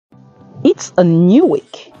It's a new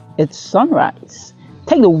week. It's sunrise.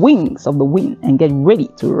 Take the wings of the wind and get ready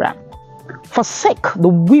to run. Forsake the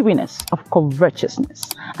weariness of covetousness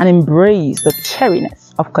and embrace the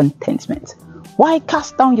cheeriness of contentment. Why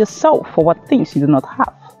cast down yourself for what things you do not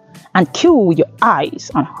have, and kill with your eyes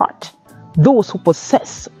and heart those who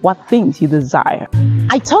possess what things you desire?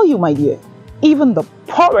 I tell you, my dear, even the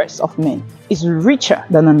poorest of men is richer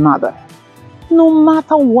than another. No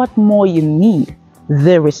matter what more you need,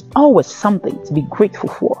 there is always something to be grateful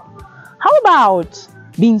for. How about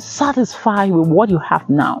being satisfied with what you have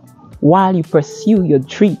now while you pursue your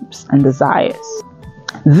dreams and desires?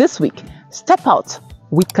 This week, step out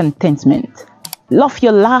with contentment. Love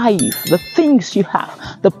your life, the things you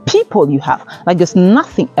have, the people you have, like there's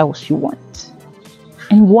nothing else you want.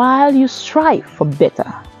 And while you strive for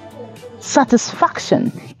better,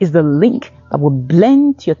 satisfaction is the link that will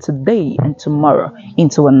blend your today and tomorrow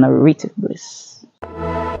into a narrative bliss.